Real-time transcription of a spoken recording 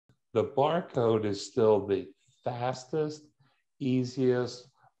the barcode is still the fastest, easiest,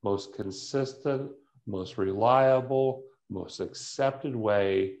 most consistent, most reliable, most accepted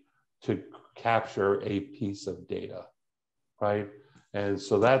way to capture a piece of data, right? And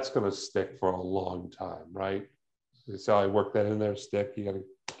so that's going to stick for a long time, right? So I work that in there, stick. You got to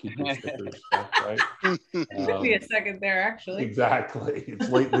keep your stickers stuff, right? Took me a second there, actually. Exactly. It's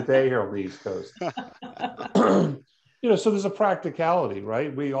late in the day here on the East Coast. So there's a practicality,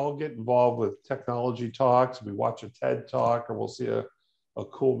 right? We all get involved with technology talks. We watch a TED talk, or we'll see a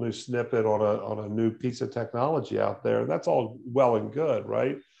cool new snippet on a new piece of technology out there. That's all well and good,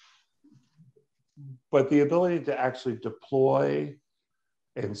 right? But the ability to actually deploy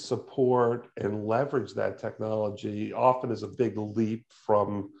and support and leverage that technology often is a big leap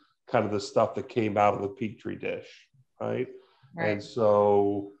from kind of the stuff that came out of the petri dish, right? And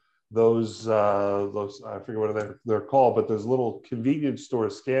so those I forget what they're called, but those little convenience store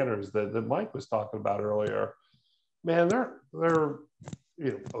scanners that Mike was talking about earlier, man, they're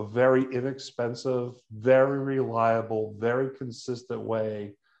a very inexpensive, very reliable, very consistent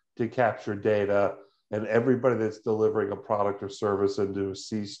way to capture data. And everybody that's delivering a product or service into a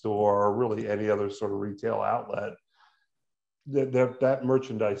C-store or really any other sort of retail outlet, that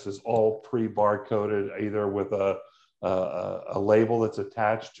merchandise is all pre-barcoded, either with a label that's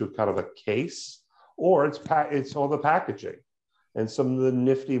attached to kind of a case, or it's on the packaging. And some of the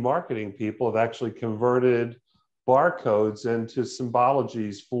nifty marketing people have actually converted barcodes into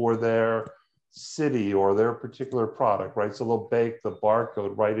symbologies for their city or their particular product, right? So they'll bake the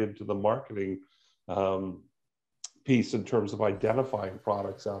barcode right into the marketing piece in terms of identifying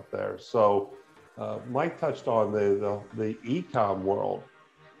products out there. So Mike touched on the e-com world.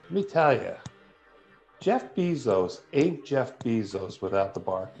 Let me tell you, Jeff Bezos ain't Jeff Bezos without the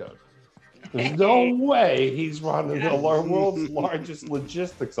barcode. There's no way he's running the world's largest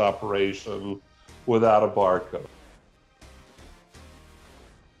logistics operation without a barcode.